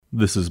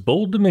This is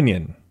Bold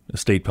Dominion, a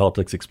state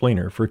politics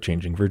explainer for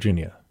Changing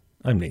Virginia.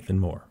 I'm Nathan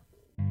Moore.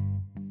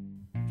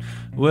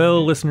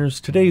 Well,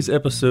 listeners, today's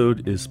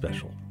episode is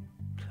special.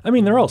 I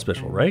mean, they're all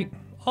special, right?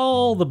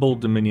 All the Bold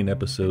Dominion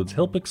episodes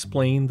help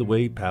explain the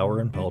way power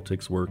and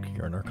politics work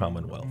here in our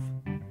Commonwealth.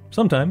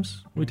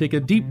 Sometimes we take a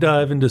deep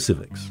dive into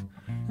civics.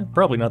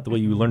 Probably not the way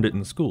you learned it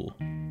in school.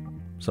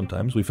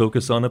 Sometimes we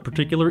focus on a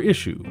particular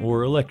issue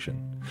or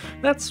election.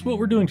 That's what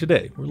we're doing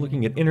today. We're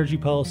looking at energy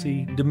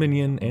policy,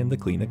 Dominion, and the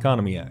Clean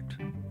Economy Act.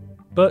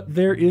 But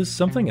there is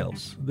something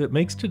else that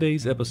makes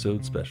today's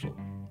episode special.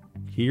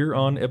 Here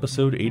on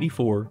episode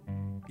 84,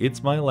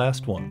 it's my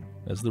last one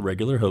as the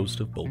regular host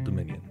of Bold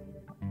Dominion.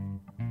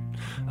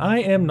 I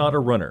am not a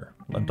runner.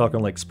 I'm talking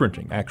like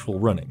sprinting, actual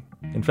running.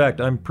 In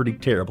fact, I'm pretty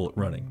terrible at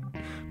running.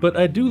 But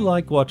I do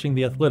like watching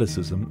the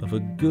athleticism of a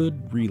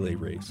good relay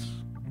race.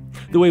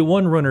 The way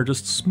one runner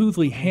just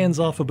smoothly hands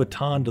off a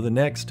baton to the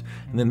next,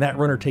 and then that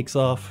runner takes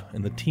off,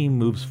 and the team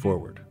moves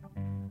forward.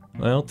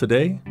 Well,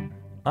 today,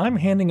 I'm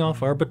handing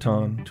off our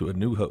baton to a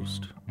new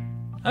host.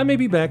 I may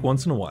be back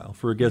once in a while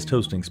for a guest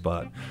hosting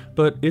spot,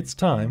 but it's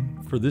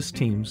time for this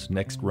team's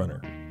next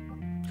runner.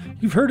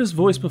 You've heard his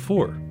voice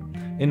before.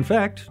 In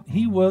fact,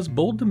 he was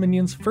Bold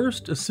Dominion's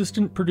first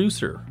assistant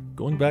producer,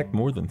 going back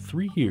more than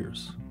 3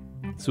 years.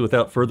 So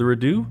without further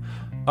ado,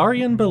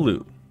 Aryan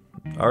Balloo.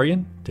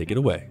 Aryan, take it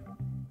away.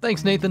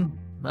 Thanks, Nathan.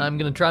 I'm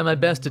going to try my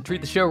best to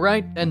treat the show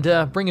right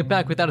and bring it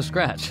back without a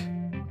scratch.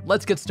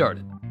 Let's get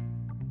started.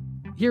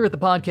 Here at the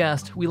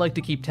podcast, we like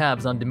to keep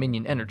tabs on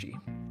Dominion Energy.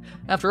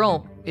 After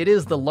all, it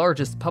is the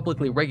largest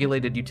publicly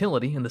regulated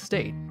utility in the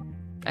state.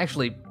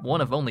 Actually,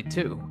 one of only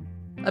two.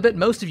 I bet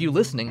most of you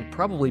listening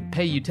probably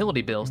pay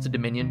utility bills to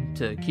Dominion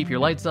to keep your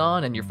lights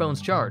on and your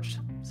phones charged,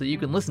 so you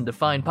can listen to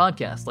fine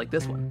podcasts like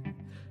this one.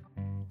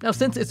 Now,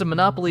 since it's a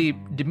monopoly,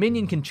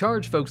 Dominion can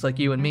charge folks like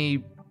you and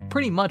me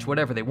pretty much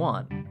whatever they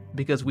want,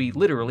 because we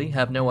literally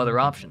have no other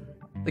option.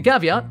 The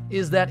caveat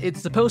is that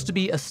it's supposed to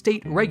be a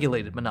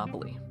state-regulated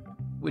monopoly,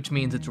 which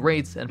means its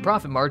rates and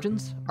profit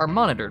margins are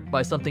monitored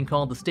by something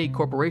called the State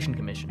Corporation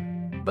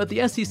Commission. But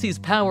the SEC's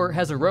power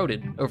has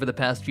eroded over the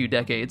past few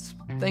decades,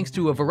 thanks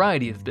to a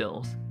variety of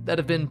bills that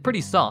have been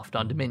pretty soft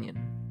on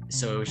Dominion.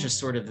 So it was just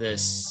sort of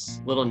this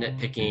little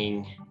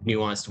nitpicking,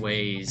 nuanced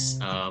ways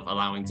of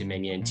allowing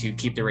Dominion to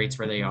keep the rates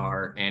where they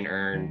are and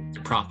earn the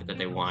profit that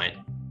they want.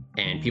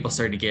 And people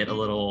started to get a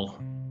little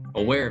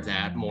aware of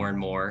that more and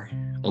more.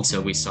 And so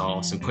we saw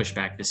some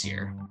pushback this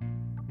year.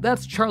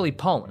 That's Charlie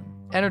Pollin,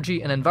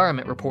 energy and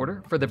environment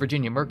reporter for the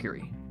Virginia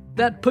Mercury.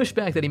 That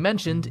pushback that he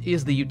mentioned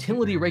is the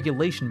utility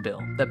regulation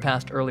bill that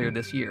passed earlier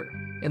this year.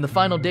 In the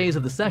final days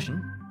of the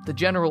session, the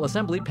General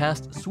Assembly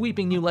passed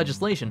sweeping new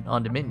legislation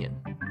on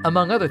Dominion.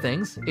 Among other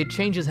things, it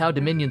changes how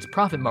Dominion's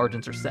profit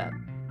margins are set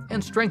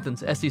and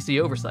strengthens SEC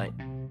oversight.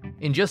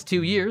 In just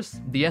 2 years,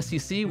 the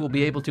SEC will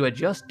be able to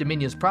adjust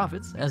Dominion's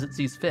profits as it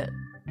sees fit.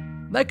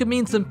 That could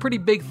mean some pretty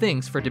big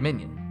things for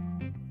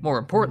Dominion. More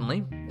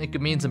importantly, it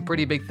could mean some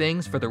pretty big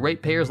things for the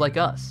ratepayers like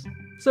us.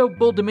 So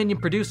Bold Dominion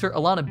producer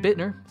Alana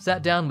Bittner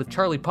sat down with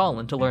Charlie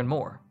Pollin to learn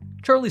more.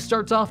 Charlie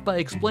starts off by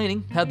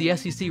explaining how the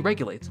SEC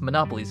regulates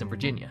monopolies in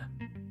Virginia.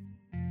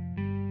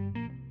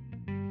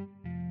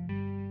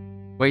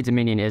 The way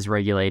Dominion is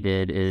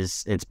regulated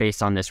is it's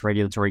based on this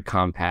regulatory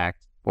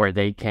compact where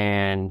they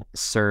can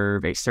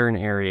serve a certain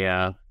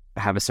area,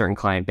 have a certain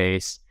client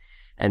base,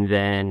 and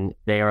then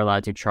they are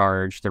allowed to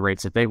charge the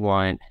rates that they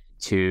want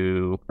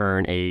to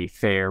earn a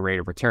fair rate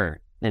of return.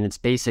 In its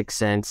basic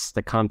sense,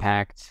 the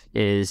compact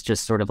is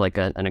just sort of like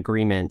an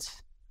agreement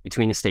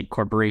between the State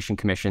Corporation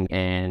Commission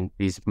and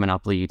these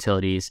monopoly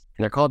utilities.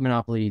 And they're called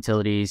monopoly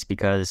utilities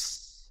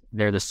because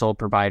they're the sole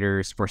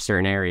providers for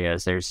certain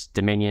areas. There's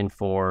Dominion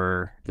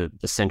for the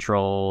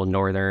central,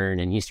 northern,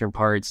 and eastern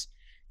parts.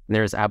 And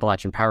there's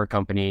Appalachian Power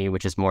Company,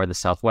 which is more the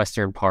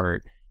southwestern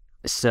part.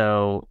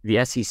 So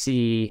the SEC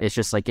is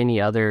just like any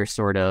other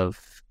sort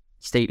of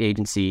state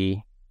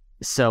agency.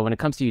 So when it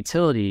comes to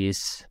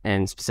utilities,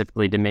 and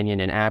specifically Dominion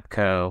and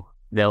APCO,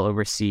 they'll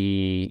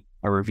oversee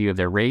a review of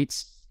their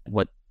rates,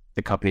 what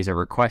the companies are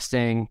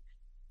requesting,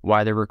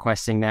 why they're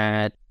requesting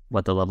that,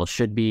 what the level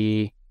should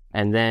be.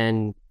 And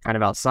then kind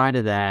of outside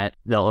of that,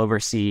 they'll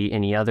oversee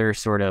any other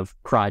sort of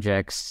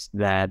projects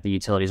that the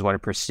utilities want to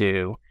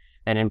pursue.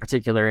 And in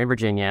particular, in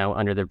Virginia,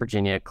 under the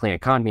Virginia Clean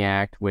Economy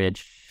Act,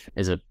 which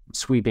is a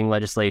sweeping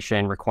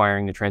legislation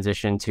requiring the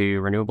transition to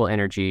renewable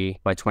energy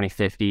by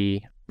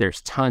 2050,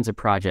 there's tons of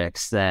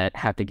projects that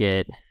have to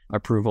get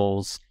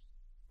approvals,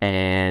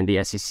 and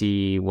the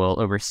SEC will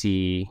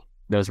oversee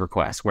those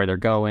requests, where they're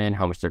going,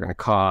 how much they're going to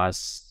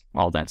cost,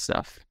 all that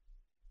stuff.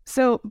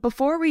 So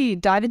before we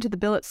dive into the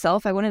bill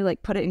itself, I want to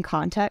put it in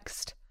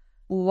context.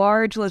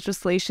 Large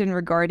legislation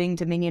regarding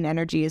Dominion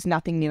Energy is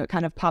nothing new. It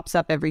kind of pops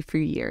up every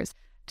few years.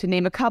 To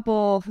name a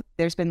couple,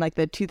 there's been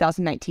the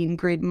 2019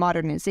 grid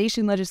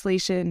modernization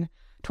legislation,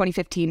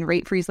 2015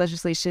 rate freeze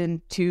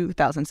legislation,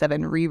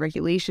 2007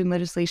 re-regulation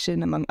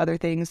legislation, among other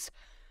things.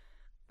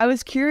 I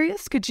was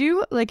curious, could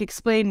you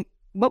explain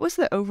what was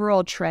the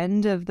overall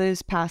trend of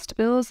those past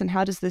bills and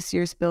how does this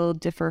year's bill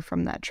differ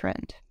from that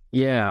trend?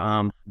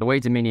 The way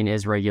Dominion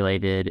is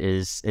regulated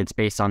is it's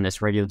based on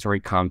this regulatory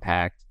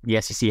compact.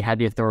 The SEC had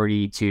the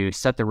authority to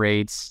set the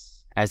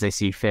rates as they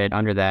see fit.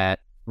 Under that,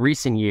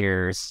 recent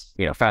years,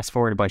 fast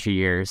forward a bunch of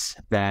years,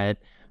 that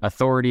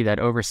authority, that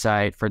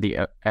oversight for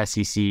the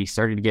SEC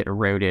started to get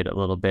eroded a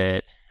little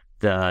bit.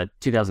 The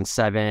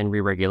 2007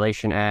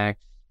 Re-Regulation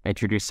Act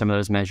introduced some of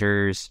those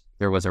measures.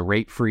 There was a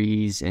rate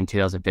freeze in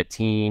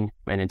 2015,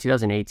 and in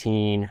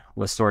 2018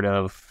 was sort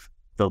of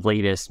the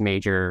latest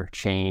major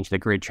change, the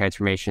Grid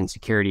Transformation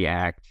Security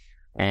Act.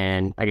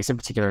 And I guess in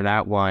particular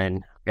that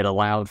one, it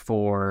allowed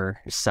for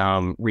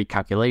some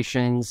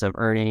recalculations of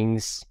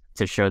earnings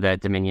to show that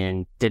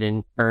Dominion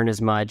didn't earn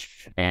as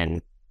much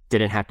and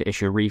didn't have to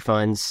issue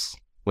refunds,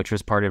 which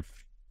was part of,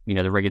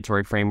 the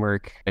regulatory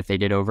framework if they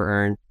did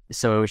over-earn.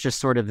 So it was just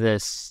sort of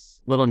this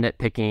little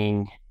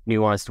nitpicking,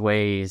 nuanced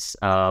ways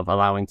of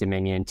allowing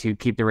Dominion to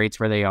keep the rates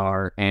where they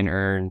are and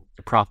earn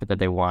the profit that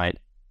they want.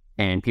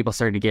 And people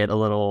started to get a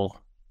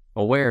little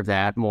aware of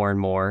that more and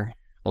more.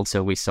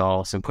 Also, we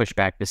saw some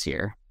pushback this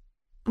year.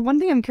 One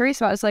thing I'm curious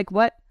about is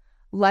what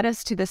led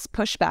us to this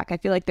pushback? I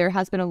feel like there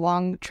has been a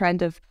long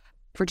trend of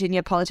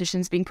Virginia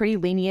politicians being pretty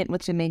lenient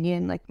with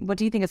Dominion. What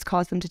do you think has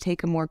caused them to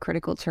take a more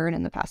critical turn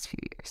in the past few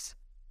years?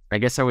 I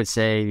guess I would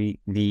say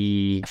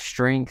the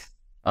strength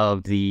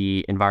of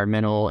the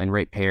environmental and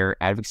ratepayer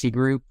advocacy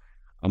group.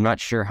 I'm not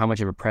sure how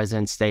much of a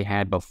presence they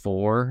had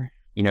before,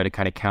 to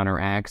kind of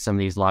counteract some of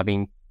these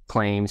lobbying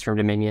claims from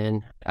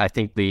Dominion. I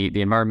think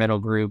the environmental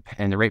group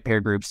and the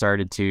ratepayer group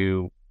started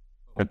to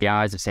open up the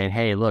eyes of saying,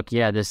 hey, look,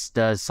 yeah, this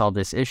does solve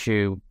this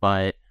issue,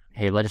 but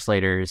hey,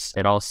 legislators,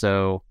 it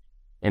also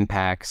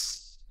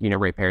impacts,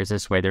 ratepayers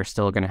this way. They're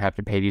still going to have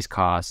to pay these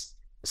costs.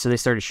 So they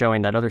started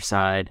showing that other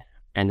side.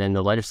 And then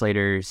the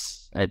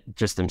legislators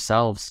just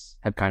themselves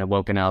have kind of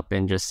woken up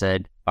and just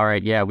said, all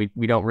right, yeah, we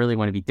don't really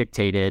want to be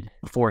dictated,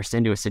 forced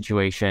into a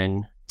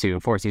situation to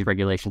enforce these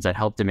regulations that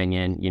help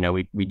Dominion.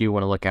 We do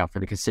want to look out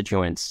for the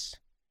constituents.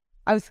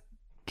 I was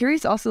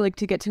curious also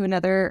to get to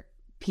another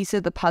piece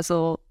of the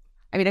puzzle.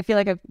 I mean, I feel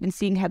like I've been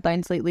seeing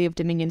headlines lately of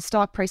Dominion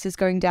stock prices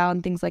going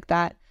down, things like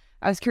that.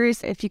 I was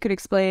curious if you could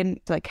explain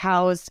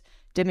how is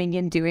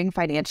Dominion doing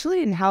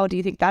financially, and how do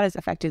you think that has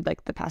affected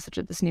the passage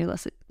of this new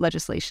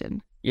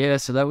legislation? Yeah,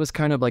 so that was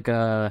kind of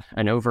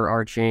an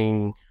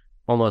overarching,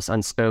 almost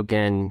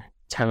unspoken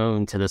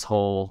tone to this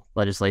whole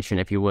legislation,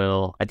 if you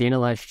will. At the end of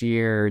last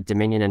year,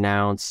 Dominion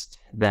announced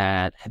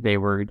that they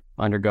were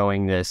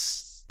undergoing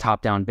this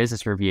top-down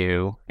business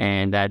review,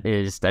 and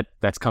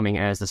that's coming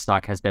as the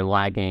stock has been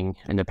lagging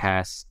in the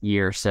past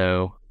year or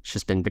so. It's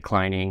just been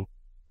declining.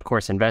 Of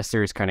course,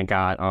 investors kind of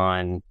got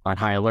on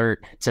high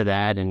alert to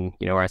that and,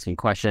 are asking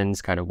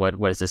questions, kind of what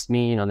does this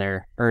mean on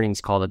their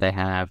earnings call that they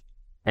have?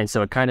 And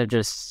so it kind of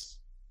just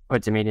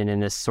put Dominion in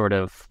this sort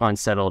of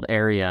unsettled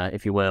area,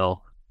 if you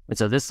will. And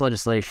so this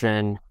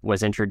legislation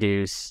was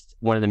introduced.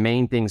 One of the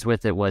main things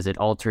with it was it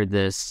altered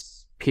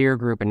this peer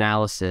group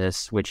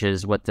analysis, which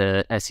is what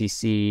the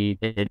SEC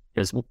did,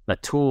 is a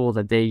tool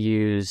that they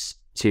use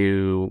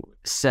to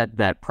set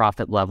that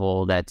profit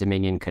level that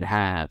Dominion could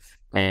have.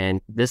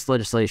 And this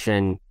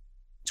legislation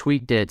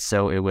tweaked it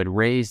so it would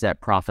raise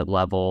that profit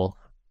level.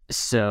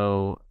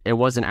 So it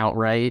wasn't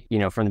outright,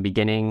 from the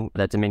beginning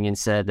that Dominion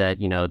said that,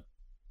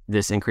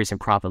 this increase in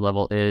profit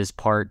level is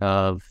part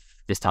of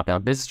this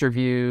top-down business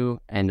review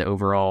and the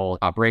overall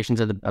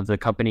operations of the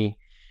company.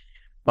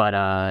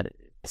 But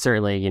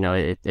certainly,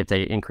 if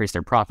they increase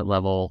their profit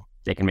level,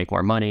 they can make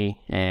more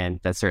money, and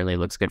that certainly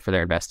looks good for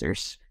their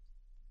investors.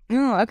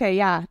 Oh, okay,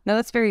 yeah. No,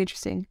 that's very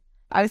interesting.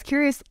 I was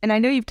curious, and I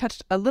know you've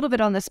touched a little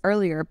bit on this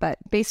earlier, but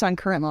based on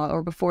current law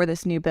or before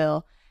this new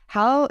bill,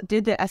 how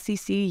did the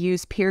SEC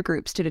use peer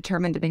groups to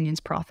determine Dominion's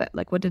profit?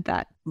 What did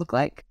that look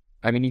like?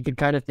 I mean, you could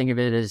kind of think of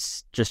it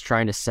as just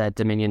trying to set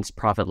Dominion's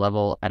profit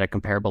level at a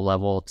comparable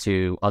level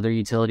to other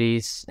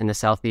utilities in the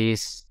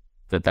Southeast.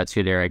 That's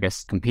who they're, I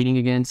guess, competing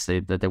against,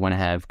 that they want to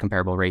have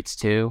comparable rates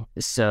to.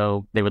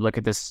 So they would look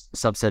at this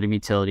subset of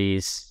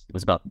utilities, it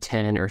was about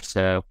 10 or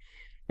so,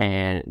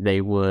 and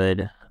they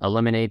would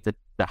eliminate the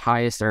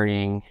highest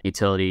earning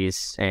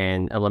utilities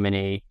and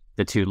eliminate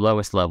the two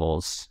lowest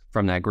levels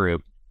from that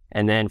group.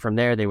 And then from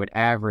there, they would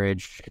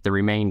average the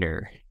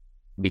remainder.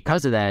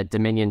 Because of that,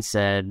 Dominion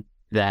said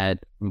that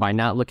by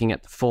not looking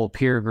at the full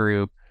peer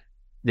group,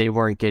 they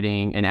weren't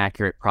getting an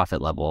accurate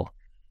profit level.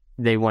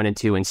 They wanted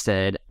to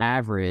instead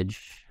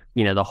average,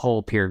 the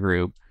whole peer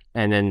group.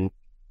 And then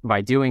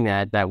by doing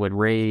that, that would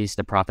raise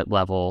the profit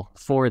level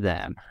for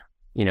them.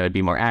 It'd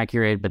be more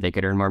accurate, but they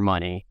could earn more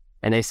money.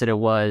 And they said it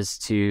was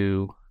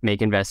to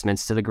make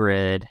investments to the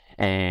grid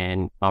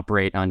and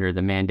operate under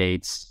the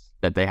mandates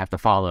that they have to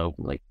follow,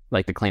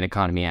 like the Clean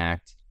Economy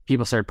Act.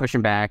 People started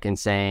pushing back and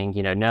saying,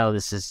 no,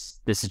 this is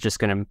just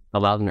going to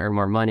allow them to earn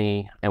more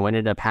money. And what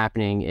ended up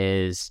happening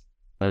is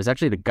it was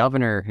actually the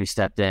governor who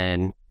stepped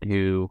in,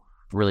 who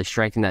really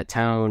strengthened that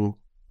tone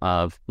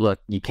of, look,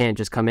 you can't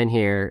just come in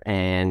here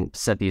and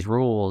set these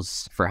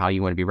rules for how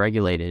you want to be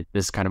regulated.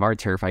 This is kind of our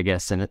turf, I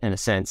guess, in a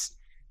sense.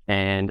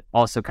 And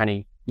also kind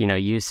of,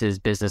 use his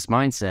business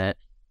mindset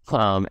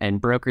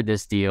and brokered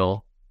this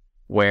deal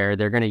where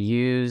they're going to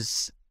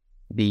use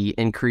the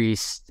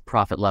increased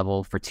profit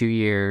level for 2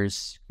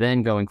 years.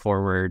 Then going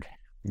forward,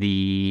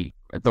 the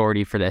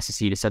authority for the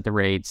SEC to set the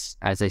rates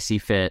as they see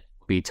fit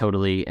will be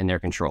totally in their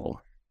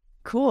control.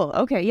 Cool.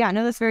 Okay. Yeah,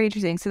 no, that's very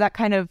interesting. So that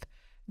kind of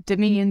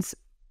Dominion's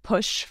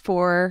push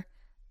for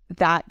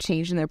that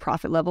change in their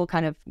profit level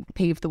kind of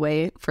paved the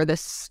way for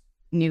this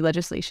new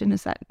legislation.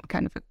 Is that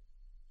kind of a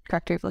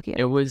correct way of looking at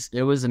it?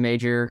 It was a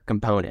major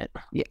component.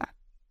 Yeah.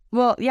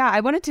 Well, yeah,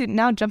 I wanted to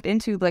now jump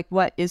into like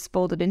what is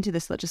folded into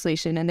this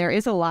legislation, and there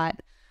is a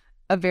lot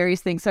of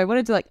various things. So I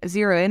wanted to like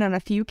zero in on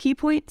a few key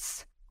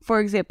points. For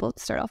example, to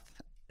start off,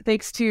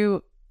 thanks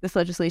to this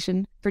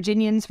legislation,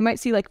 Virginians might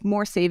see like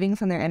more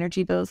savings on their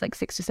energy bills, like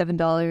 $6 to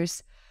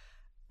 $7.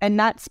 And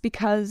that's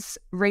because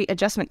rate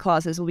adjustment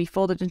clauses will be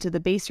folded into the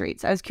base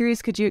rates. I was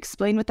curious, could you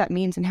explain what that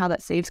means and how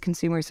that saves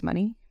consumers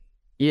money?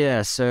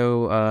 Yeah,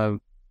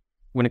 so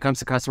when it comes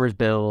to customers'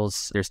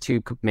 bills, there's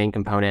two main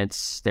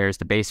components. There's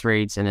the base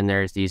rates, and then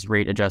there's these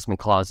rate adjustment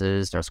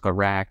clauses. They're also called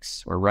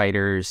RACs or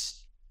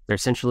riders. They're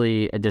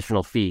essentially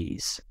additional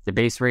fees. The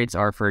base rates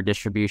are for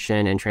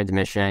distribution and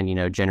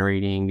transmission,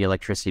 generating the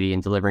electricity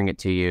and delivering it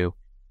to you.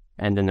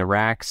 And then the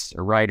RACs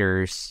or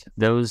riders,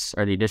 those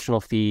are the additional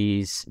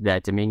fees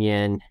that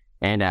Dominion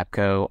and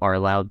APCO are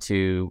allowed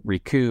to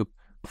recoup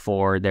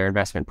for their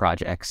investment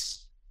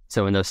projects.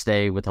 So when those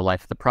stay with the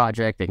life of the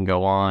project, they can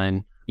go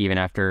on even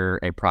after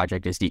a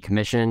project is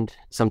decommissioned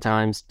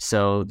sometimes.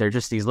 So they're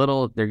just these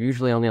they're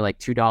usually only like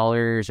 $2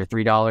 or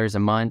 $3 a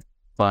month,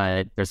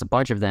 but there's a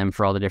bunch of them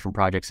for all the different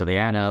projects, so they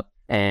add up.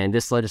 And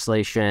this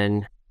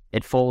legislation,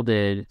 it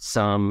folded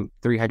some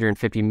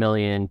 $350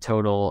 million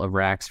total of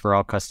RACs for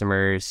all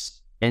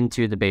customers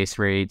into the base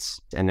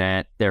rates, and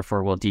that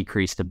therefore will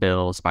decrease the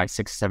bills by $6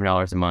 to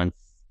 $7 a month,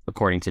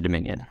 according to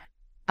Dominion.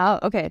 Oh,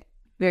 okay.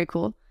 Very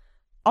cool.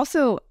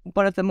 Also,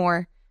 one of the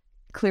more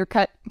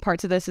clear-cut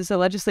parts of this is the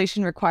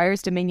legislation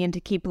requires Dominion to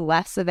keep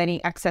less of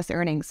any excess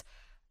earnings.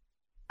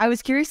 I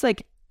was curious,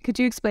 could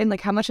you explain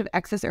how much of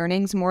excess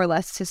earnings, more or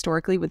less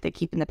historically, would they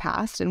keep in the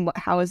past, and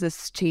how has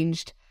this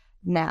changed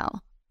now?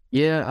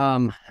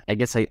 Yeah, I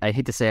guess I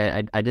hate to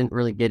say I didn't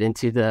really get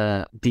into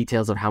the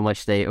details of how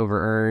much they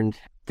over-earned.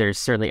 There's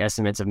certainly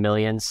estimates of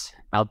millions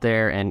out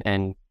there,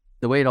 and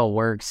the way it all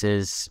works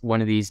is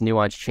one of these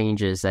nuanced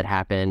changes that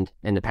happened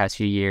in the past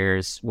few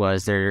years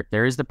was there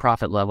is the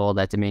profit level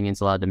that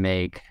Dominion's allowed to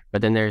make,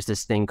 but then there's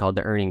this thing called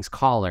the earnings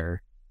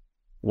collar,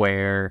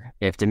 where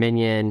if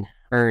Dominion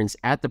earns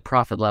at the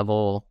profit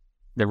level,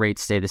 the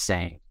rates stay the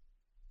same.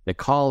 The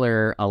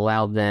collar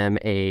allowed them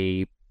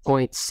a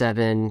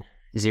 0.70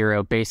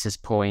 basis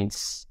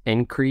points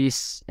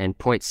increase and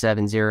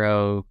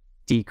 0.70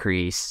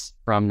 decrease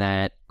from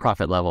that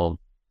profit level.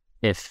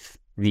 If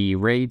the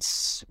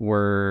rates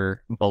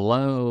were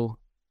below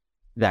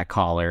that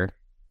collar,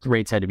 the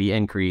rates had to be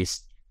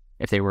increased.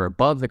 If they were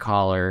above the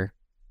collar,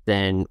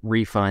 then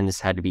refunds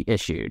had to be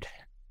issued.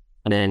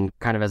 And then,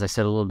 kind of as I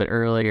said a little bit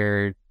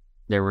earlier,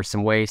 there were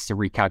some ways to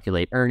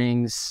recalculate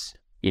earnings.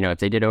 If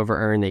they did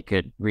over-earn, they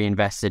could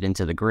reinvest it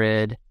into the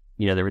grid.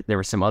 There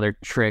were some other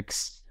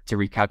tricks to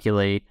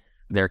recalculate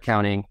their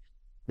accounting.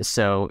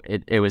 So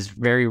it was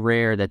very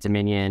rare that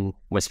Dominion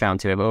was found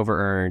to have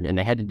over-earned, and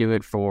they had to do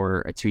it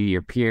for a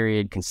 2-year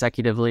period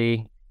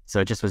consecutively. So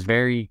it just was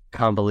very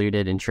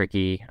convoluted and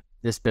tricky.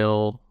 This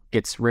bill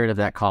gets rid of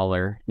that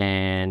collar,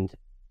 and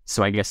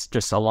so I guess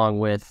just along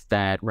with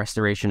that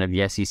restoration of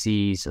the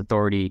SEC's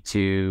authority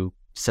to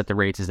set the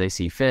rates as they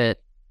see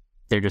fit,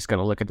 they're just going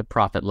to look at the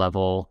profit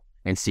level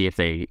and see if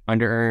they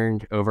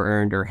under-earned,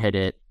 over-earned, or hit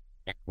it,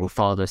 and we'll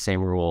follow those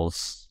same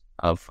rules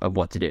of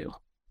what to do.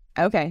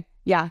 Okay,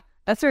 yeah.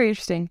 That's very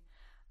interesting.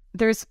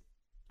 There's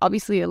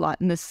obviously a lot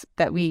in this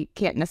that we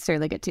can't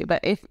necessarily get to, but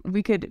if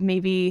we could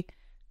maybe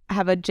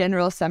have a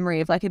general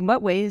summary of in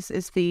what ways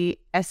is the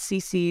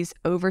SEC's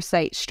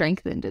oversight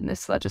strengthened in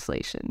this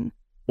legislation?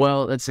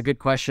 Well, that's a good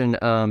question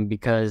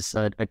because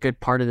a good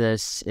part of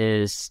this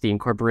is the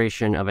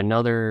incorporation of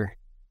another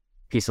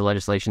piece of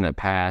legislation that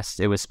passed.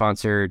 It was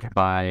sponsored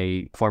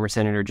by former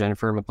Senator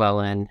Jennifer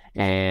McClellan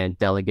and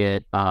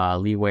Delegate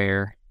Lee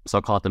Ware, so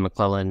I'll call it the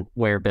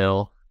McClellan-Ware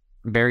bill.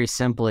 Very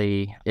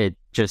simply, it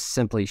just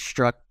simply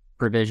struck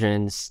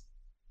provisions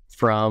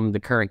from the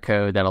current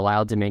code that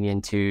allowed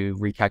Dominion to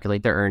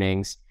recalculate their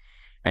earnings,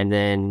 and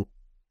then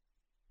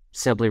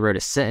simply wrote a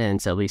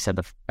sentence, at least at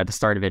the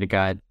start of it. It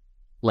got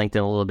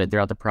lengthened a little bit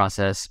throughout the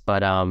process,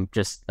 but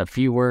just a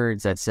few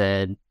words that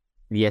said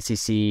the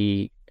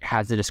SEC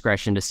has the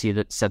discretion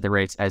to set the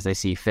rates as they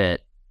see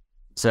fit.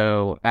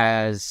 So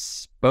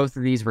as both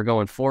of these were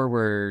going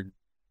forward,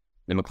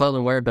 the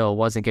McClellan-Ware bill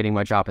wasn't getting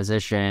much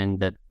opposition.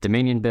 The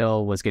Dominion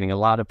bill was getting a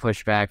lot of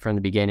pushback from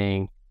the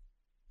beginning.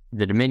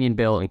 The Dominion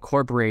bill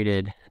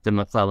incorporated the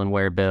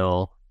McClellan-Ware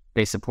bill.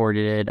 They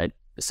supported it.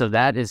 So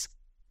that is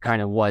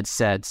kind of what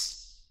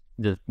sets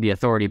the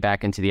authority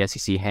back into the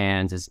SEC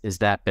hands, is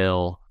that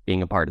bill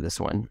being a part of this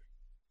one.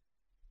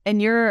 In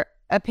your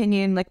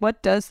opinion,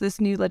 what does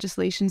this new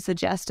legislation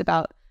suggest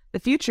about the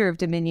future of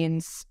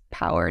Dominion's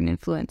power and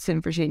influence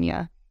in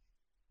Virginia?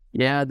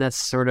 Yeah, that's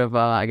sort of,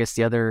 I guess,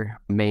 the other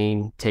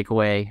main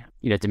takeaway.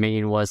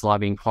 Dominion was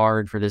lobbying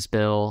hard for this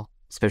bill,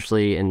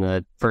 especially in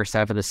the first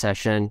half of the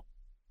session.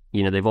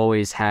 They've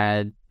always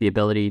had the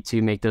ability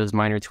to make those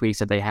minor tweaks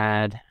that they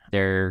had.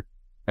 They're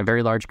a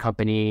very large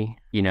company,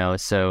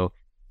 so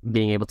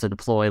being able to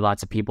deploy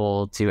lots of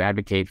people to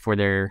advocate for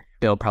their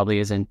bill probably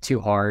isn't too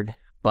hard.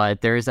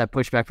 But there is that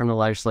pushback from the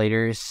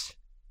legislators.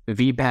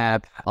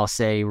 VBAP, I'll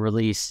say,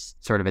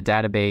 released sort of a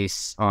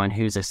database on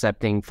who's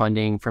accepting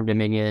funding from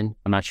Dominion.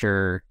 I'm not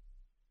sure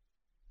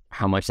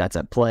how much that's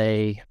at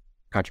play.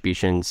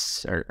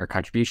 Contributions are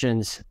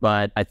contributions.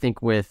 But I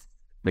think with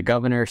the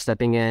governor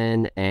stepping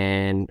in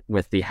and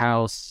with the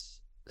House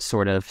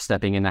sort of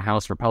stepping in, the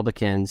House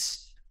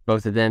Republicans,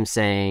 both of them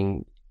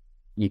saying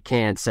you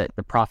can't set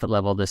the profit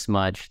level this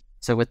much.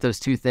 So with those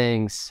two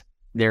things,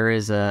 there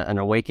is an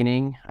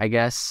awakening, I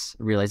guess,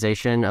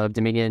 realization of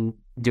Dominion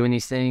doing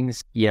these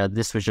things.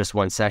 This was just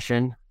one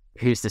session.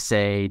 Who's to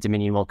say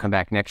Dominion won't come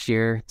back next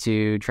year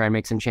to try and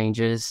make some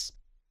changes?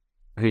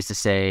 Who's to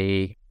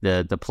say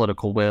the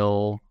political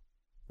will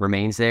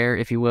remains there,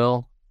 if you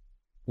will?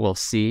 We'll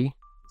see.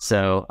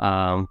 So,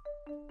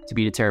 to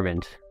be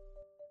determined.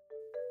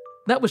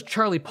 That was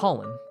Charlie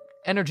Paulin,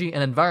 energy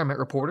and environment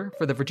reporter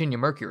for the Virginia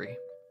Mercury.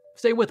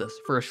 Stay with us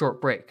for a short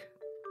break.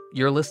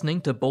 You're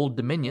listening to Bold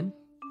Dominion,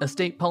 a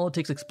state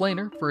politics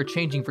explainer for a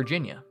changing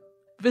Virginia.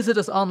 Visit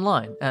us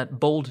online at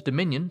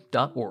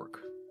bolddominion.org.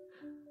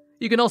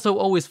 You can also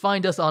always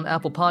find us on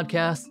Apple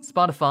Podcasts,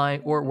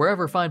 Spotify, or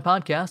wherever fine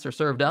podcasts are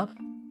served up.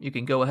 You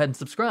can go ahead and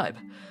subscribe,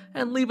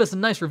 and leave us a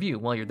nice review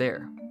while you're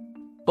there.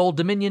 Bold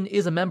Dominion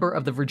is a member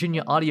of the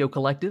Virginia Audio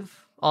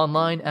Collective,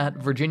 online at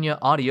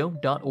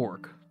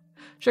virginiaaudio.org.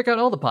 Check out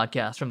all the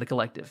podcasts from the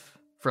collective.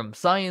 From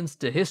science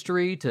to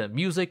history to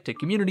music to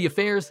community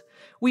affairs,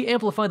 we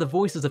amplify the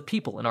voices of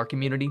people in our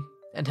community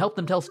and help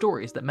them tell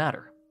stories that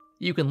matter.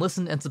 You can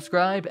listen and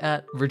subscribe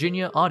at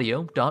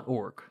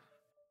virginiaaudio.org.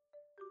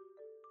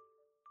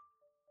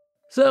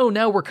 So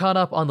now we're caught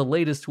up on the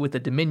latest with the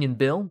Dominion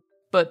bill,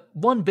 but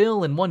one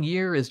bill in 1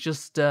 year is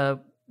just,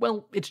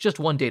 it's just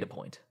one data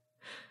point.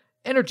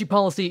 Energy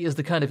policy is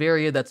the kind of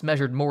area that's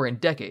measured more in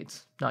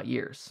decades, not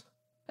years.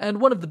 And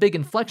one of the big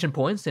inflection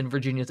points in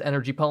Virginia's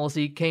energy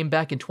policy came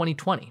back in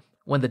 2020,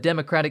 when the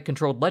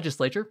Democratic-controlled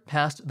legislature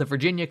passed the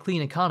Virginia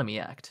Clean Economy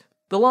Act.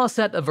 The law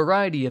set a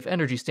variety of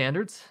energy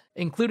standards,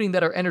 including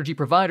that our energy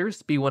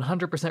providers be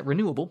 100%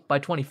 renewable by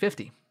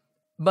 2050.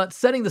 But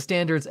setting the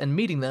standards and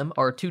meeting them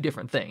are two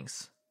different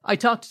things. I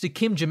talked to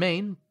Kim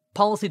Germain,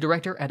 Policy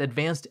Director at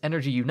Advanced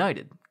Energy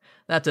United.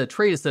 That's a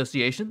trade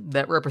association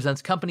that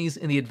represents companies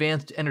in the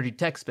advanced energy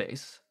tech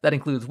space. That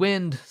includes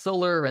wind,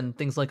 solar, and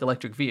things like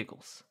electric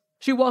vehicles.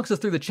 She walks us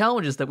through the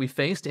challenges that we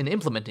faced in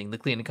implementing the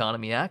Clean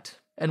Economy Act,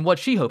 and what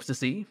she hopes to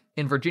see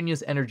in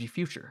Virginia's energy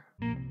future.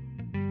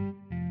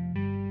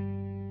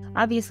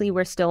 Obviously,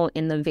 we're still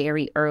in the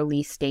very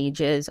early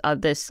stages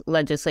of this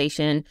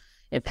legislation.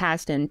 It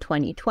passed in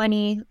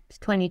 2020,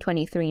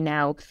 2023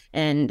 now,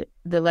 and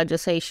the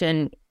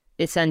legislation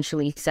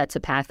essentially sets a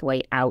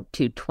pathway out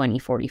to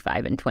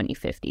 2045 and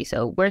 2050.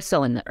 So we're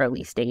still in the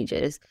early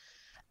stages.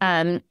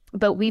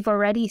 But we've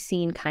already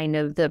seen kind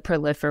of the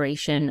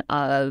proliferation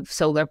of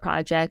solar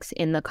projects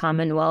in the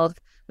Commonwealth,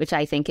 which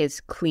I think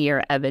is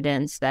clear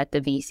evidence that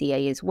the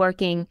VCA is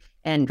working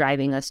and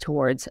driving us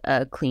towards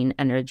a clean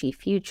energy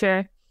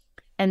future.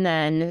 And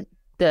then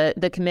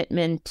the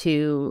commitment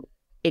to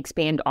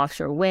expand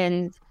offshore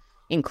wind,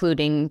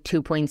 including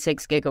 2.6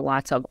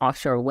 gigawatts of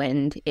offshore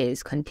wind,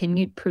 is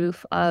continued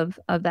proof of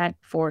that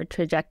forward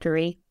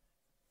trajectory.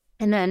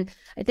 And then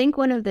I think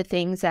one of the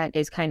things that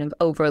is kind of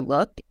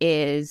overlooked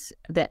is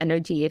the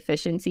energy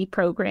efficiency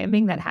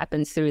programming that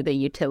happens through the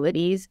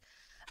utilities.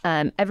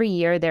 Every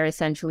year, they're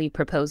essentially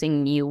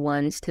proposing new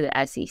ones to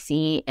the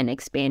SEC and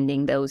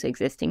expanding those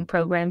existing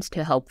programs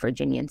to help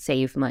Virginians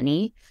save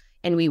money.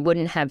 And we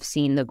wouldn't have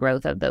seen the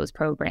growth of those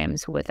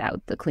programs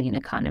without the Clean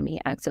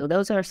Economy Act. So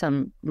those are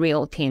some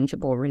real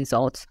tangible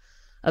results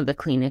of the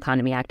Clean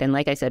Economy Act. And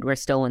like I said, we're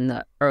still in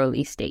the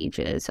early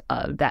stages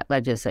of that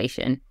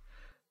legislation.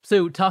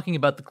 So talking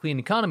about the Clean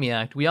Economy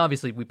Act, we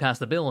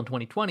passed the bill in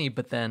 2020,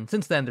 but then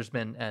since then there's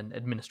been an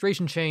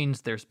administration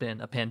change, there's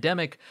been a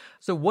pandemic.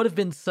 So what have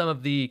been some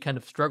of the kind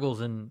of struggles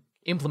in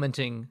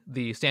implementing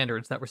the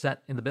standards that were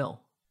set in the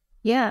bill?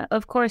 Yeah,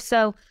 of course.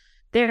 So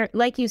there,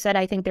 like you said,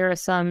 I think there are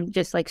some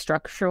just like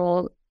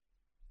structural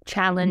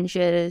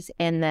challenges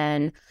and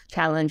then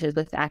challenges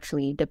with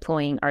actually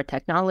deploying our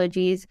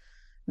technologies.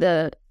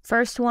 The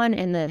first one,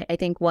 and I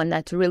think one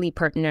that's really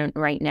pertinent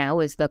right now,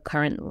 is the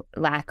current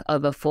lack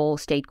of a full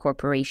state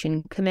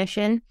corporation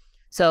commission.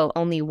 So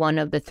only one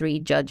of the 3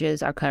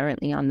 judges are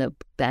currently on the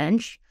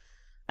bench.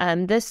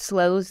 This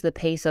slows the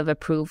pace of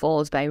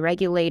approvals by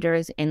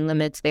regulators and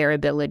limits their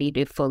ability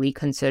to fully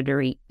consider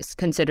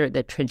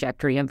the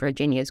trajectory of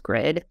Virginia's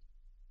grid.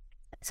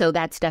 So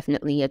that's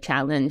definitely a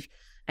challenge.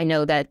 I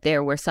know that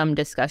there were some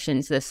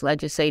discussions this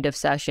legislative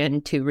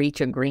session to reach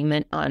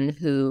agreement on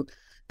who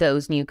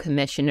those new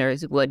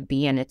commissioners would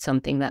be, and it's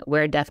something that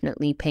we're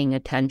definitely paying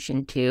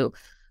attention to.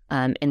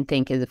 and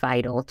think is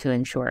vital to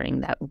ensuring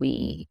that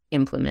we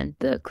implement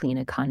the Clean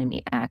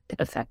Economy Act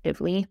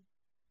effectively.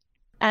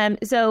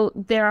 So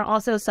there are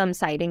also some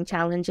siting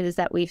challenges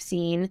that we've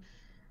seen.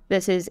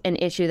 This is an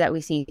issue that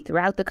we see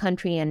throughout the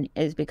country and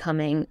is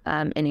becoming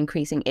an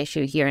increasing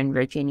issue here in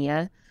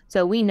Virginia.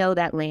 So we know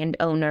that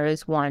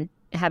landowners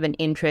have an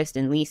interest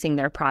in leasing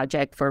their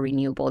project for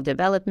renewable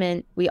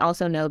development. We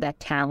also know that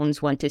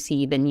towns want to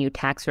see the new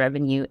tax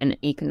revenue and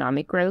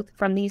economic growth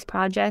from these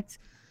projects.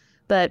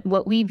 But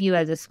what we view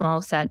as a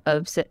small set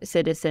of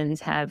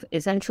citizens have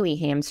essentially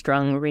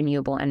hamstrung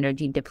renewable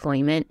energy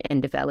deployment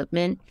and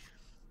development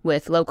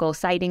with local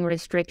siting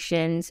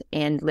restrictions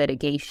and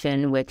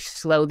litigation, which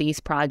slow these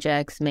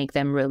projects, make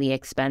them really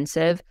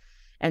expensive.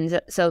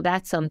 And so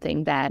that's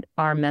something that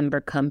our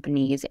member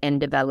companies and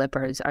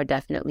developers are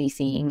definitely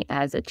seeing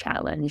as a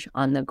challenge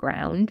on the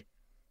ground.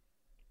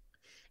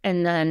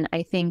 And then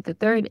I think the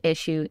third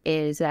issue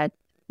is that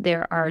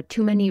there are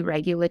too many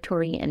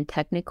regulatory and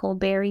technical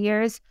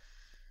barriers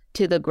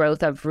to the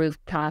growth of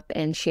rooftop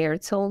and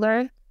shared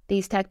solar.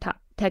 These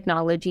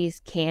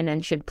technologies can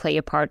and should play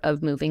a part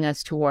of moving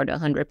us toward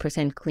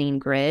 100% clean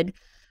grid,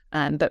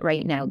 but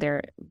right now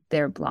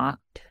they're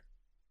blocked.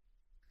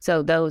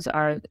 So those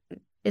are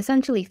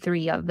essentially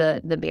three of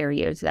the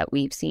barriers that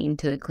we've seen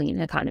to the Clean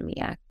Economy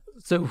Act.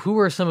 So who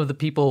are some of the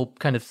people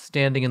kind of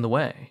standing in the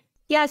way?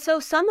 Yeah, so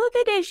some of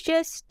it is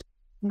just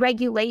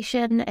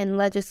regulation and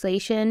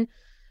legislation.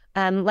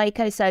 Like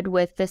I said,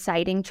 with the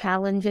siting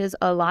challenges,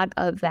 a lot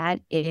of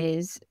that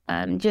is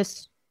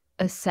just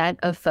a set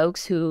of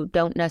folks who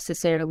don't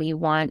necessarily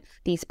want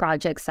these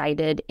projects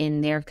sited in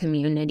their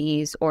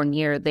communities or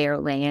near their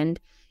land.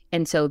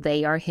 And so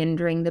they are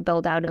hindering the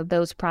build out of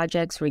those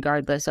projects,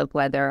 regardless of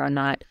whether or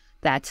not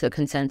that's the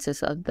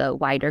consensus of the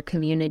wider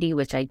community,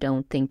 which I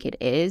don't think it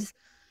is.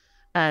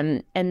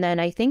 And then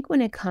I think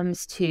when it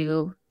comes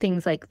to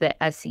things like the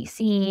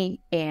SEC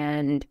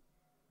and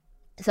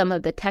some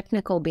of the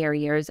technical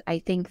barriers, I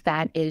think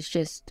that is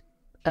just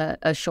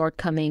a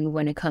shortcoming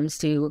when it comes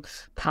to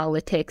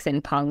politics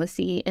and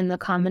policy in the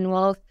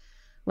Commonwealth.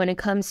 When it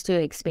comes to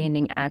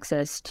expanding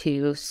access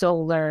to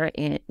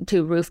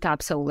to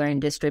rooftop solar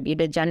and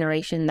distributed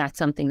generation, that's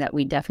something that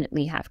we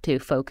definitely have to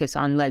focus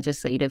on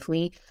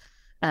legislatively,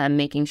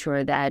 making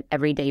sure that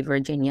everyday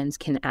Virginians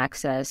can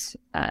access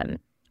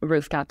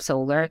rooftop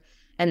solar.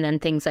 And then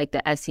things like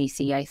the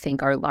SEC, I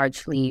think, are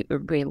largely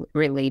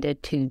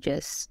related to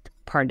just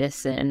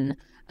partisan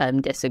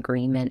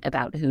disagreement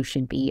about who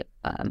should be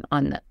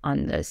on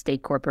the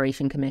State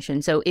Corporation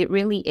Commission. So it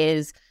really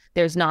is,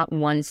 there's not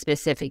one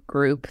specific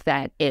group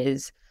that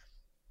is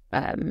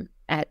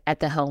at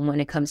the helm when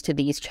it comes to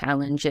these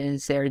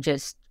challenges. They're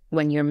just,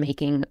 when you're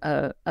making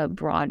a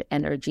broad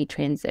energy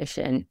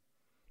transition,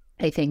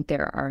 I think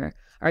there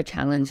are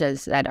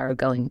challenges that are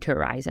going to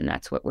arise, and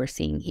that's what we're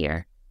seeing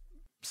here.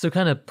 So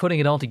kind of putting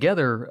it all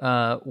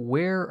together,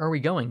 where are we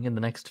going in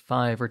the next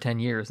 5 or 10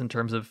 years in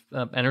terms of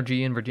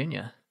energy in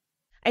Virginia?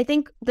 I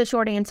think the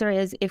short answer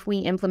is if we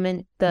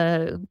implement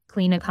the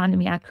Clean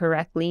Economy Act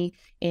correctly,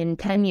 in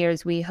 10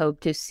 years, we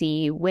hope to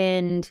see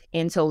wind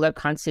and solar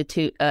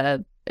constitute a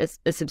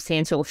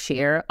substantial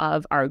share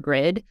of our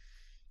grid.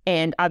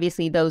 And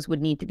obviously, those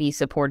would need to be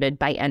supported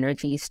by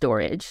energy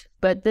storage.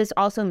 But this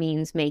also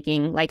means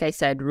making, like I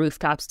said,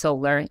 rooftop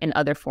solar and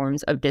other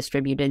forms of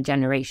distributed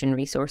generation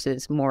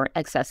resources more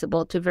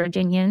accessible to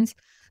Virginians.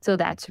 So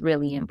that's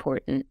really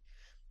important.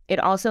 It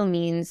also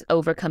means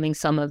overcoming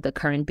some of the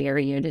current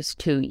barriers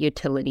to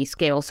utility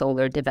scale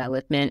solar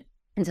development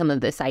and some of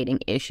the siting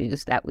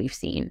issues that we've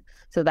seen.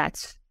 So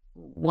that's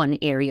one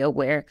area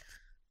where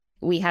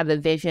we have a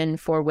vision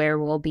for where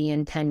we'll be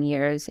in 10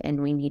 years,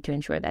 and we need to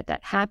ensure that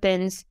that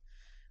happens.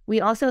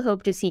 We also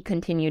hope to see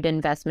continued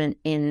investment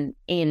in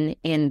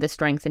the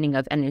strengthening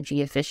of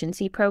energy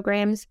efficiency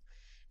programs.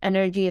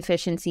 Energy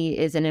efficiency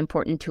is an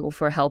important tool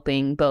for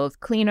helping both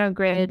clean our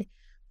grid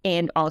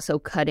and also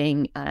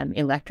cutting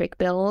electric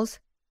bills.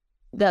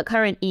 The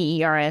current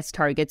EERS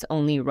targets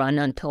only run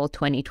until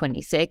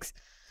 2026,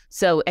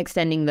 so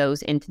extending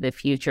those into the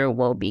future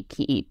will be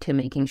key to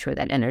making sure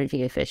that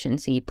energy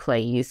efficiency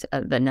plays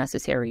the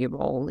necessary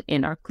role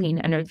in our clean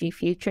energy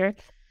future.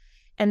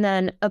 And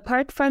then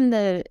apart from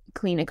the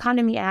Clean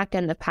Economy Act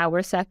and the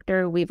power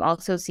sector, we've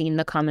also seen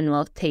the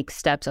Commonwealth take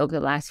steps over the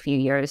last few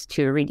years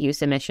to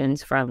reduce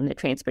emissions from the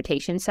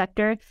transportation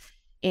sector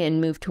and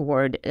move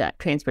toward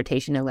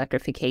transportation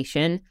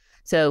electrification.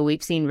 So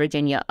we've seen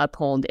Virginia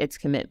uphold its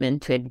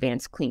commitment to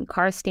advance clean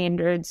car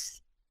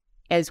standards,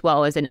 as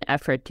well as an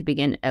effort to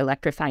begin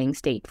electrifying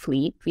state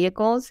fleet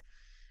vehicles.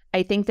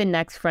 I think the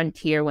next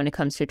frontier when it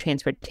comes to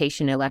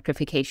transportation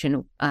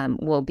electrification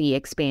will be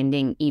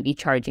expanding EV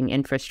charging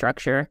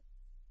infrastructure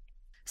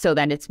so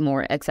that it's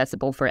more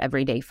accessible for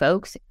everyday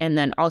folks, and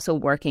then also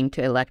working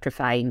to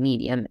electrify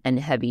medium and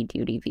heavy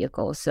duty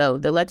vehicles. So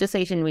the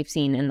legislation we've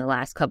seen in the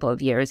last couple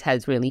of years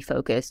has really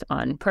focused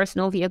on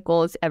personal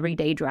vehicles,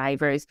 everyday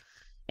drivers,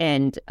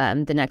 and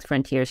the next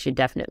frontier should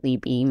definitely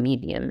be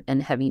medium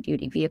and heavy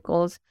duty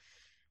vehicles.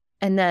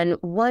 And then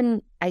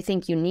one, I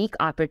think, unique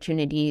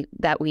opportunity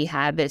that we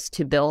have is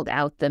to build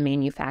out the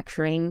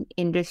manufacturing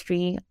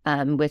industry,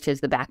 which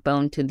is the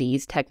backbone to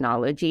these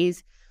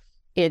technologies.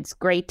 It's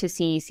great to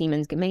see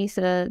Siemens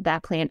Gamesa,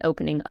 that plant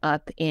opening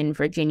up in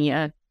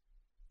Virginia.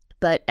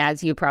 But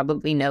as you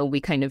probably know, we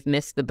kind of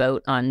missed the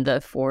boat on the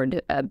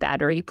Ford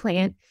battery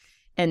plant.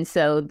 And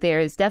so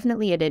there's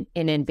definitely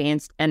an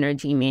advanced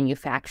energy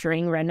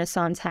manufacturing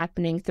renaissance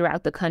happening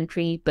throughout the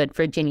country, but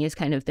Virginia's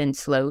kind of been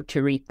slow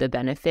to reap the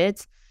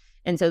benefits.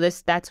 And so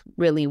that's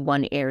really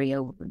one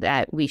area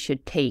that we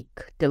should take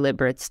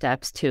deliberate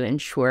steps to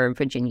ensure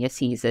Virginia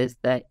seizes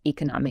the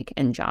economic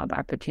and job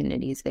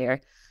opportunities there.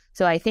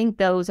 So I think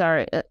those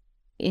are,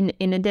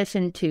 in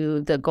addition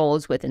to the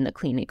goals within the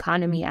Clean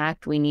Economy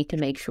Act, we need to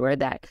make sure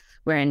that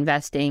we're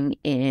investing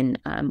in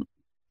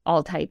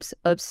all types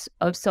of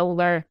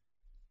solar.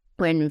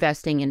 We're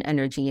investing in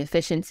energy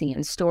efficiency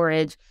and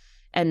storage.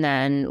 And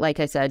then, like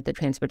I said, the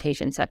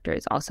transportation sector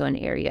is also an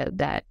area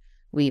that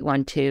we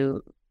want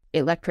to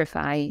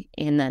electrify.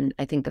 And then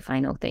I think the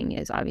final thing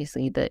is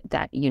obviously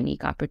that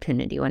unique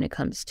opportunity when it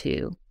comes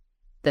to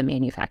the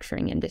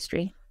manufacturing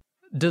industry.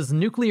 Does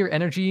nuclear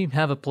energy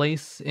have a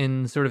place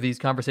in sort of these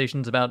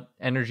conversations about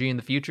energy in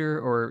the future,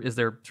 or is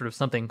there sort of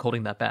something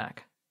holding that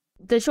back?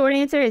 The short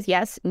answer is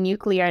yes.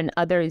 Nuclear and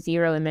other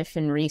zero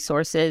emission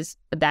resources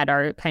that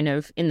are kind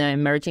of in the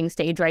emerging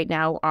stage right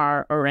now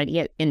are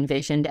already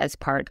envisioned as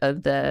part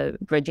of the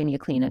Virginia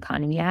Clean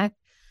Economy Act.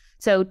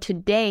 So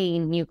today,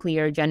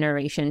 nuclear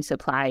generation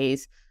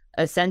supplies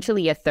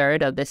essentially a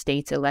third of the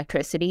state's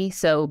electricity.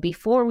 So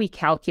before we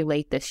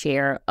calculate the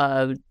share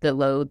of the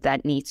load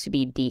that needs to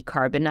be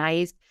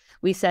decarbonized,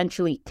 we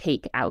essentially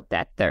take out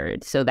that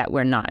third so that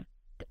we're not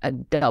a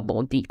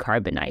double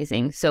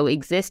decarbonizing. So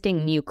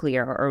existing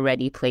nuclear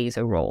already plays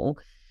a role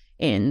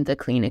in the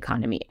Clean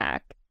Economy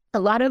Act. A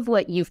lot of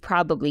what you've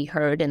probably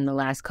heard in the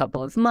last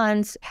couple of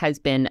months has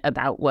been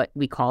about what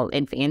we call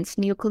advanced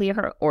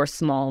nuclear or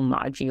small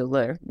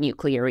modular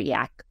nuclear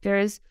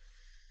reactors.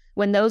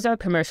 When those are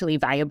commercially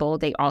viable,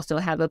 they also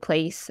have a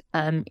place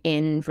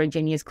in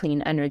Virginia's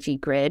clean energy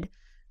grid.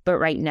 But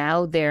right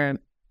now, they're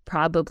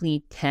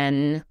probably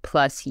 10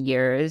 plus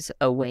years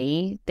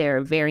away.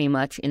 They're very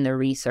much in the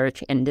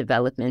research and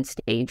development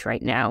stage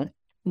right now.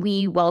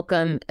 We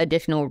welcome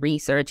additional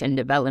research and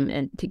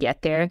development to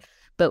get there,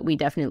 but we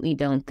definitely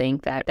don't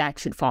think that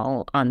should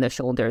fall on the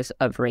shoulders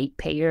of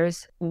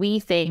ratepayers. We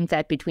think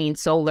that between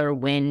solar,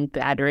 wind,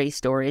 battery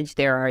storage,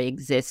 there are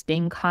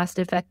existing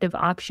cost-effective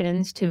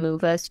options to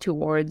move us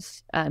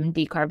towards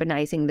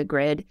decarbonizing the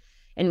grid,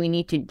 and we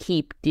need to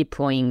keep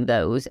deploying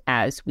those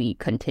as we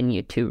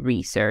continue to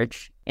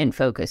research and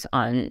focus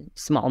on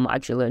small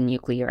modular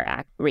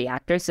nuclear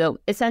reactors. So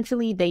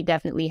essentially, they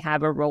definitely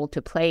have a role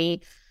to play.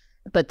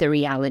 But the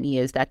reality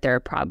is that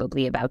they're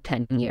probably about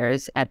 10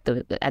 years at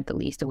the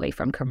least away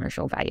from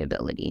commercial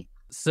viability.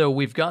 So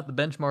we've got the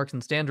benchmarks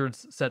and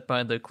standards set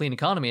by the Clean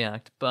Economy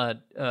Act,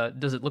 but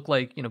does it look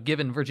like,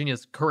 given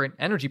Virginia's current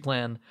energy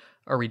plan,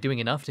 are we doing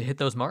enough to hit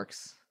those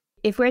marks?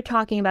 If we're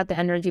talking about the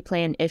energy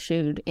plan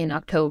issued in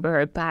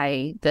October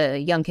by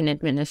the Youngkin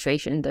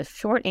administration, the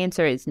short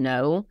answer is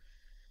no.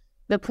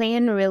 The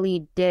plan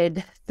really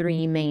did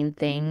three main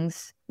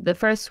things. The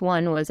first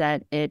one was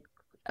that it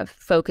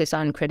focus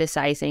on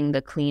criticizing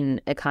the Clean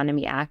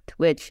Economy Act,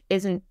 which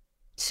isn't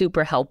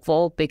super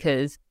helpful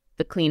because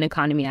the Clean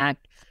Economy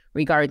Act,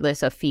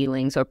 regardless of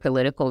feelings or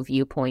political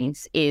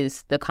viewpoints,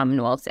 is the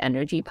Commonwealth's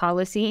energy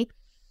policy.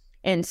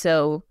 And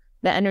so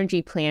the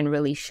energy plan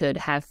really should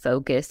have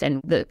focused,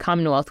 and the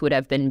Commonwealth would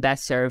have been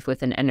best served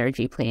with an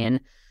energy plan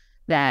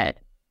that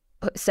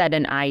set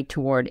an eye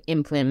toward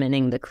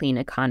implementing the Clean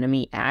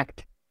Economy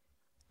Act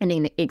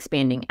and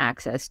expanding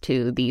access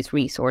to these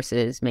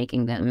resources,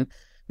 making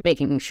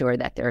sure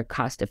that they're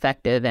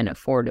cost-effective and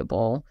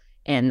affordable,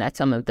 and that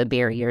some of the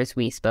barriers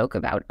we spoke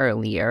about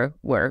earlier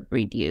were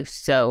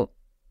reduced. So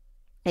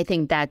I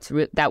think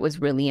that was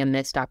really a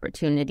missed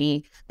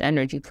opportunity. The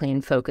energy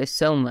plan focused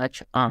so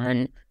much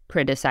on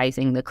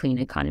criticizing the Clean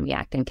Economy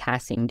Act and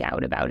casting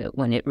doubt about it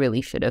when it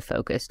really should have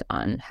focused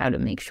on how to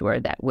make sure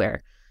that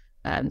we're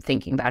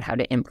thinking about how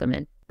to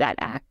implement that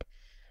act.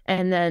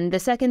 And then the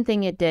second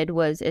thing it did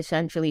was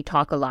essentially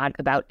talk a lot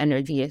about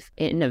energy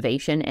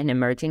innovation and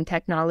emerging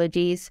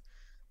technologies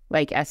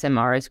like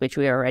SMRs, which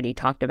we already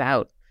talked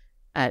about.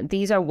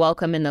 These are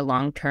welcome in the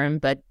long term,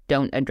 but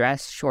don't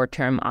address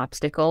short-term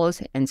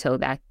obstacles. And so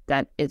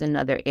that is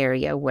another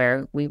area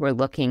where we were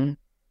looking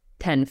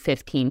 10,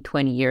 15,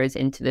 20 years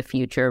into the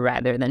future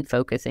rather than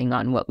focusing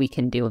on what we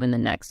can do in the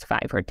next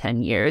 5 or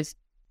 10 years.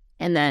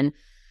 And then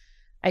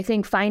I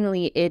think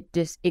finally it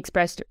just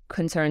expressed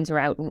concerns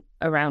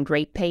around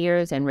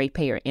ratepayers and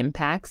ratepayer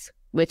impacts,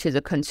 which is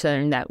a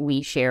concern that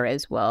we share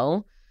as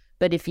well.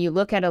 But if you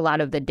look at a lot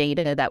of the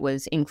data that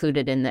was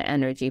included in the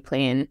energy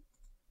plan,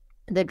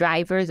 the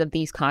drivers of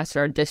these costs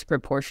are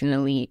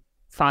disproportionately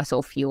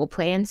fossil fuel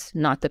plants,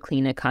 not the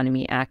Clean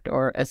Economy Act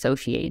or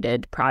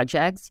associated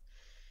projects.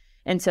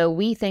 And so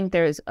we think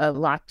there's a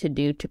lot to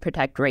do to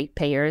protect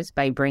ratepayers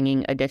by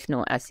bringing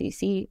additional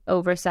SEC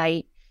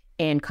oversight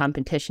and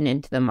competition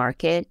into the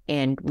market.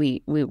 And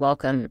we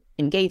welcome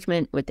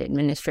engagement with the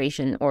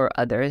administration or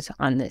others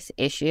on this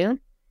issue.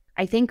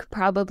 I think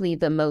probably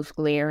the most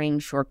glaring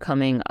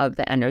shortcoming of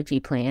the energy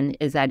plan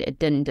is that it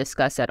didn't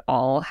discuss at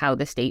all how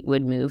the state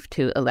would move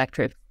to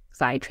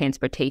electrified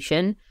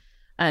transportation,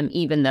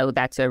 even though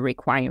that's a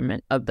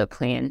requirement of the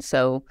plan.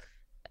 So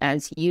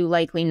as you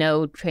likely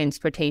know,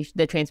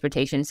 the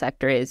transportation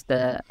sector is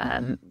the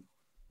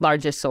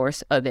largest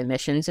source of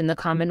emissions in the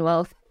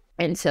Commonwealth.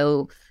 And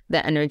so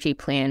the energy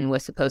plan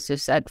was supposed to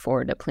set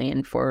forward a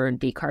plan for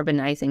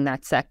decarbonizing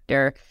that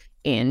sector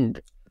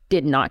and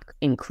did not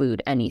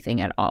include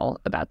anything at all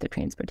about the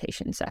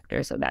transportation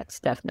sector. So that's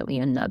definitely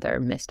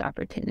another missed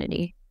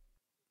opportunity.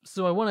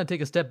 So I want to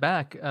take a step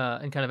back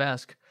and kind of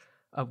ask,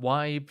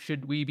 why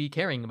should we be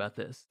caring about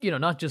this?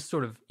 Not just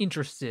sort of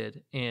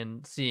interested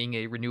in seeing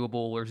a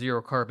renewable or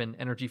zero carbon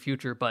energy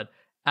future, but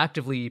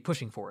actively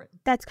pushing for it.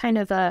 That's kind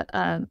of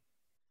a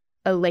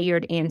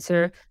layered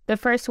answer. The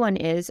first one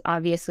is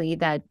obviously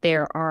that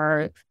there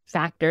are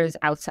factors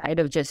outside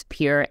of just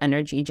pure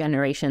energy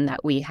generation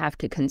that we have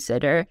to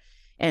consider.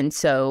 And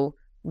so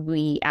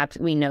we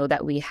know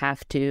that we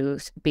have to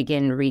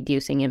begin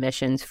reducing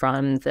emissions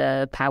from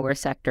the power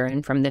sector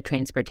and from the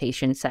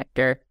transportation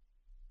sector.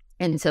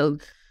 And so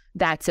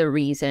that's a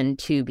reason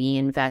to be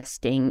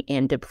investing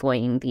in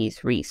deploying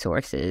these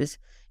resources,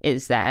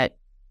 is that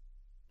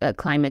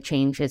climate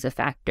change is a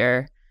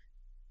factor.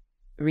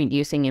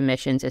 Reducing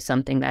emissions is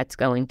something that's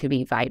going to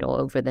be vital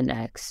over the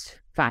next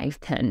 5,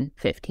 10,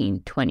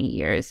 15, 20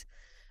 years.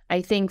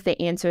 I think the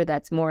answer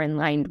that's more in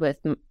line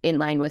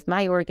with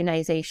my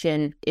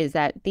organization is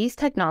that these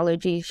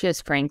technologies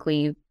just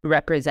frankly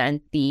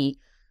represent the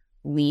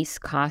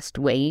least cost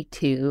way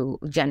to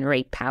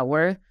generate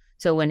power.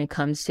 So when it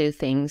comes to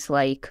things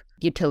like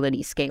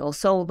utility scale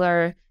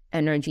solar,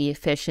 energy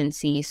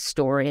efficiency,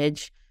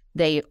 storage,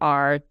 they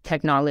are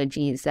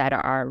technologies that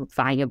are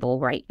viable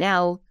right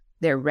now.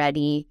 They're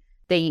ready.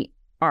 They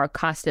are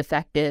cost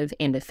effective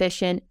and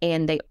efficient,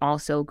 and they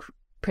also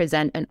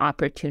present an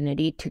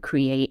opportunity to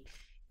create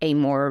a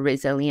more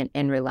resilient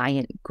and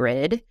reliant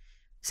grid.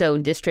 So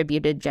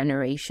distributed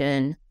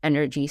generation,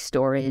 energy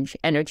storage,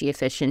 energy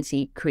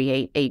efficiency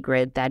create a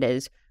grid that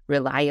is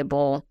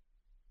reliable,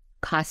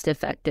 cost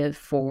effective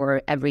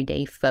for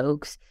everyday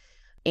folks,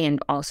 and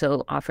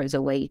also offers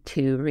a way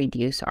to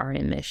reduce our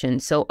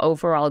emissions. So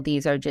overall,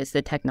 these are just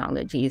the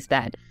technologies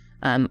that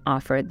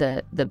offer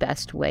the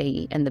best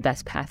way and the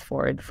best path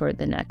forward for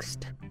the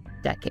next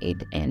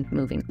decade and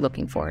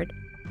looking forward.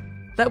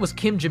 That was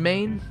Kim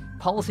Germain,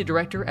 Policy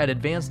Director at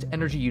Advanced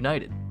Energy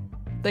United.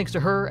 Thanks to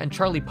her and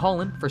Charlie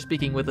Paulin for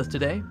speaking with us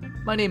today.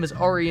 My name is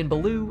Arian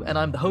Ballou, and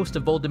I'm the host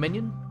of Bold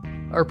Dominion.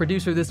 Our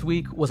producer this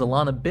week was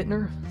Alana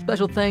Bittner.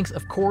 Special thanks,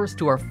 of course,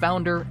 to our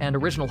founder and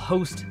original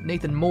host,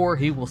 Nathan Moore.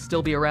 He will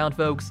still be around,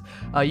 folks.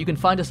 You can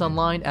find us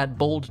online at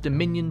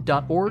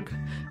bolddominion.org.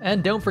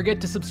 And don't forget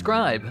to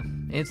subscribe.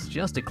 It's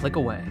just a click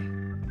away.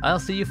 I'll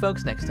see you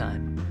folks next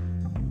time.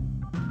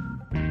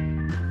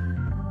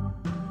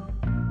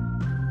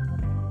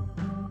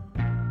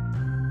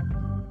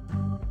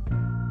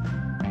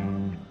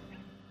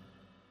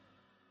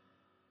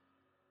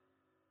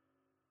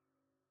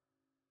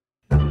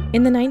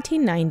 In the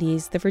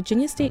 1990s, the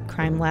Virginia State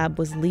Crime Lab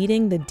was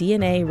leading the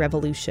DNA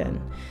revolution.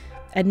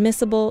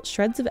 Admissible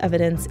Shreds of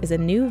Evidence is a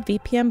new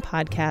VPM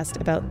podcast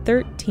about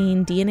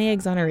 13 DNA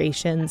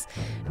exonerations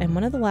and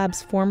one of the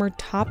lab's former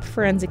top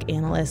forensic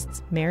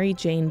analysts, Mary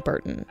Jane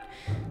Burton.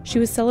 She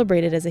was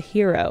celebrated as a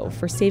hero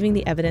for saving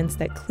the evidence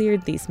that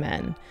cleared these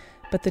men,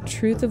 but the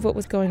truth of what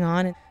was going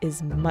on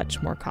is much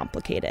more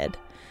complicated.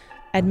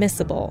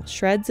 Admissible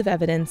Shreds of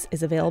Evidence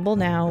is available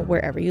now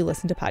wherever you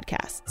listen to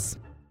podcasts.